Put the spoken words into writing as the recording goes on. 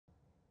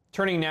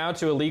Turning now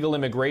to illegal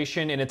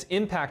immigration and its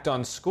impact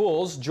on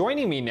schools,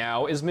 joining me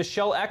now is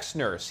Michele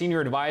Exner,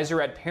 Senior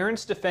Advisor at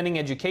Parents Defending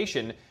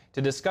Education,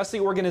 to discuss the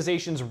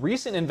organization's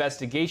recent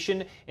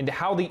investigation into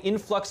how the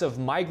influx of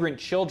migrant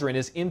children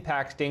is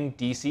impacting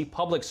D.C.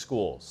 public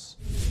schools.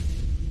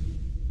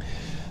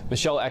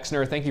 Michele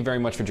Exner, thank you very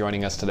much for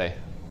joining us today.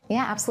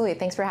 Yeah, absolutely.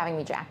 Thanks for having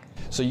me, Jack.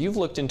 So you've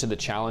looked into the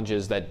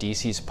challenges that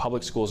D.C.'s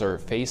public schools are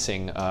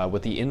facing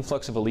with the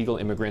influx of illegal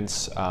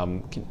immigrants.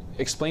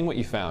 Explain what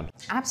you found.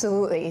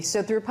 Absolutely.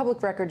 So through a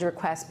public records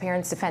request,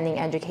 Parents Defending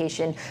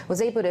Education was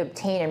able to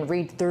obtain and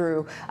read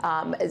through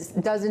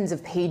dozens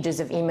of pages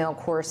of email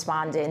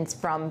correspondence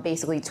from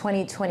basically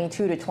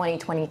 2022 to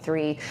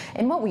 2023.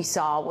 And what we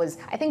saw was,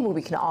 I think what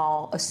we can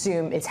all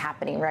assume is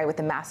happening, right, with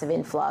the massive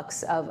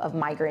influx of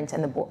migrants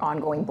and the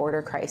ongoing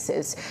border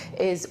crisis,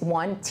 is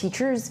one,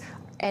 teachers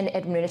and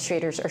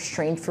administrators are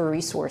strained for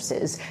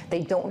resources.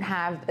 They don't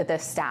have the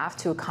staff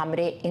to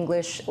accommodate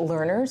English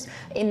learners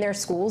in their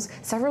schools.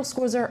 Several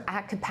schools are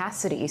at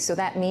capacity, so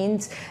that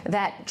means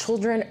that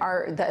children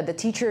are, the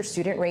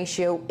teacher-student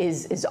ratio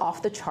is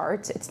off the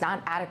charts. It's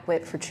not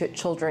adequate for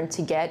children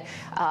to get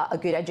a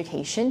good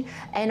education.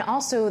 And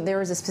also there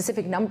was a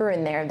specific number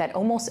in there that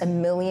almost $1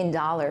 million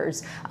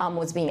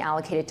was being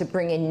allocated to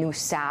bring in new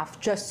staff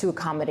just to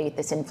accommodate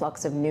this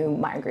influx of new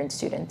migrant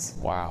students.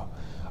 Wow.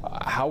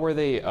 How were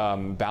they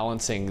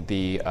balancing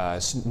the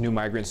new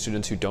migrant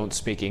students who don't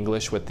speak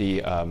English with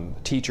the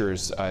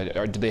teachers?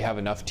 Or do they have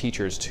enough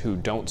teachers who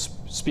don't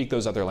speak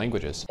those other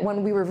languages?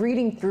 When we were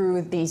reading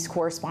through these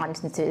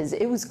correspondences,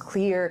 it was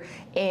clear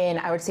in,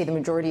 I would say, the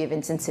majority of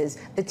instances,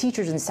 the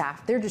teachers and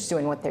staff, they're just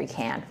doing what they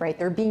can, right?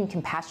 They're being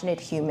compassionate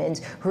humans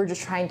who are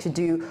just trying to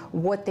do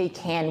what they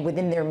can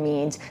within their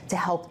means to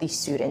help these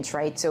students,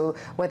 right? So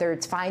whether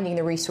it's finding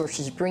the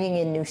resources, bringing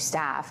in new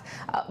staff,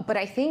 but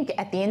I think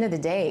at the end of the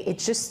day,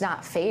 it's just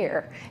not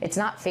fair. It's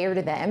not fair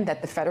to them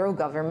that the federal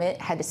government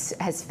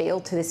has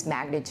failed to this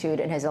magnitude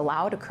and has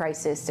allowed a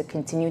crisis to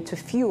continue to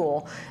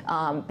fuel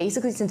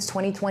basically since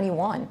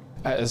 2021.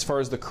 As far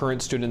as the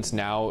current students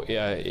now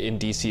in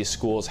DC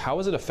schools, how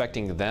is it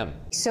affecting them?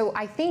 So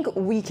I think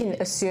we can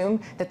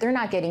assume that they're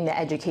not getting the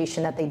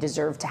education that they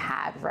deserve to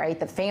have, right?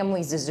 The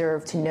families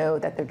deserve to know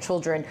that their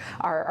children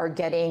are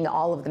getting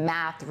all of the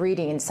math,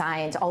 reading, and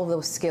science, all of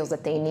those skills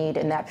that they need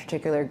in that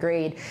particular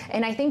grade.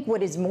 And I think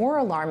what is more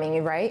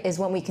alarming, right, is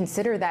when we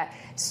consider that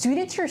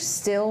students are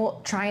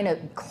still trying to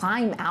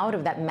climb out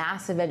of that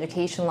massive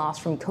education loss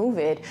from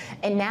COVID,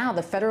 and now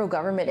the federal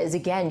government is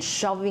again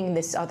shoving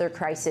this other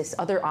crisis,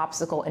 other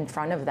obstacle in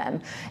front of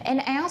them.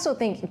 And I also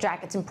think,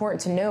 Jack, it's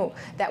important to note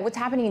that what's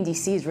happening in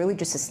DC is really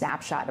just a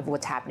snapshot of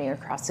what's happening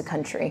across the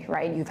country,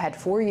 right? You've had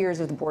 4 years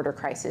of the border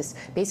crisis.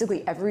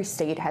 Basically, every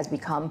state has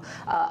become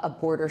a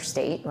border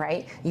state,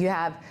 right? You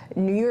have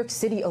New York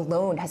City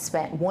alone has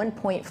spent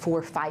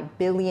 $1.45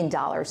 billion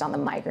on the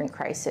migrant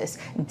crisis.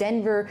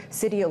 Denver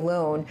City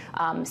alone,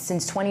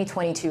 since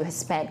 2022, has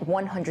spent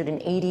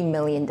 $180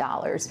 million.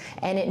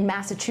 And in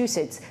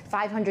Massachusetts,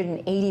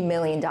 $580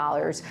 million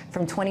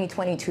from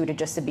 2022 to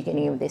just the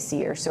beginning of this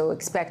year. So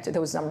expect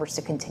those numbers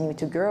to continue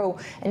to grow.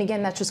 And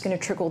again, that's just going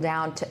to trickle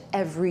down to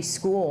every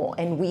school.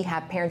 And we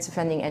have Parents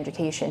Defending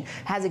Education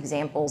has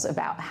examples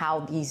about how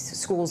these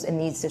schools in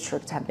these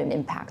districts have been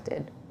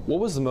impacted. What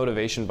was the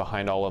motivation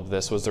behind all of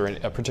this? Was there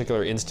a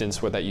particular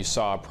instance where that you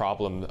saw a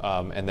problem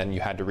and then you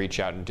had to reach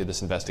out and do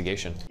this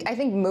investigation? I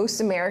think most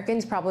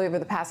Americans probably over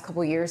the past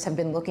couple of years have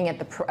been looking at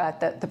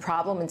the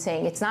problem and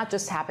saying it's not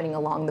just happening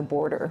along the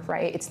border,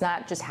 right? It's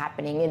not just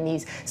happening in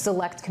these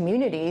select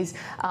communities.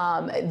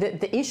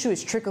 The issue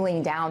is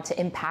trickling down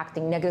to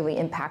negatively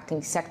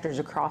impacting sectors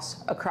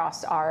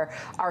across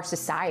our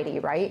society,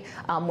 right?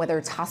 Whether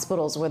it's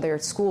hospitals, whether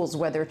it's schools,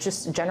 whether it's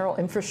just general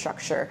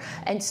infrastructure.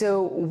 And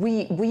so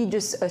we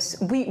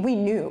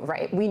knew,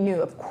 right? We knew,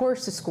 of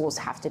course, the schools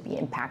have to be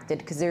impacted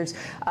because there's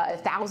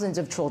thousands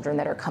of children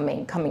that are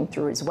coming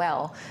through as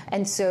well.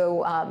 And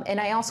so, and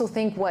I also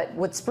think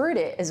what spurred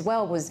it as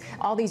well was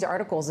all these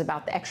articles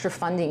about the extra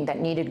funding that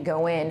needed to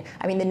go in.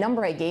 I mean, the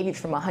number I gave you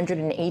from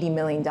 $180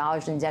 million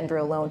in Denver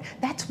alone,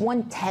 that's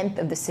 1/10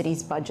 of the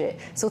city's budget.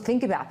 So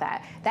think about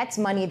that. That's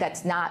money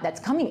that's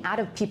coming out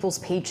of people's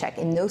paycheck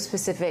in those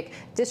specific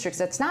districts.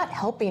 That's not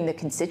helping the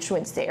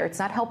constituents there. It's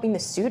not helping the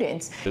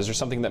students. Is there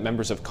something that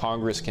members of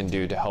Congress can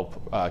do to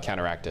help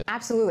counteract it?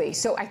 Absolutely.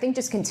 So I think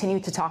just continue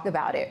to talk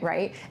about it,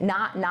 right?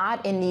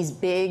 Not in these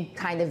big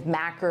kind of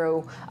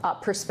macro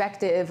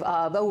perspective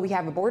of, oh, we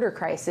have a border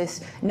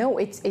crisis. No,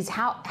 it's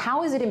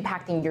how is it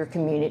impacting your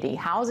community?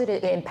 How is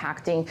it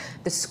impacting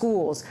the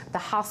schools, the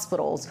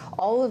hospitals,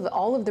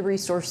 all of the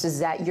resources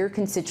that their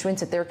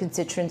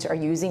constituents are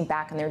using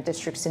back in their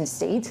districts and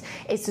states,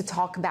 is to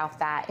talk about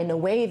that in a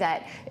way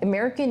that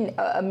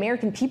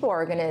American people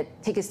are going to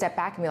take a step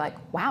back and be like,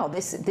 wow,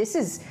 this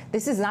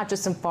is not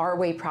just some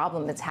faraway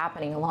problem that's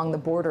happening along the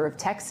border of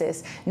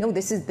Texas. No,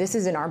 this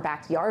is in our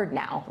backyard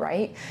now,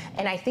 right?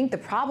 And I think the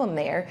problem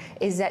there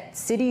is that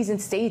cities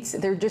and states,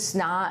 they're just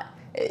not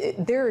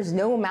there is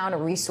no amount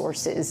of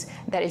resources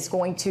that is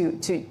going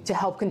to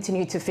help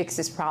continue to fix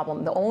this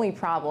problem. The only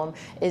problem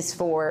is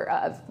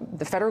for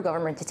the federal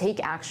government to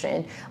take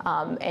action,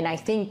 and I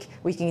think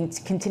we can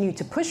continue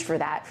to push for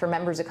that, for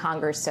members of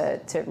Congress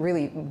to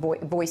really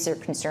voice their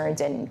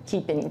concerns and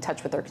keep in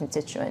touch with their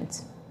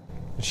constituents.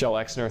 Michele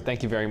Exner,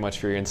 thank you very much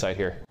for your insight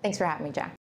here. Thanks for having me, Jack.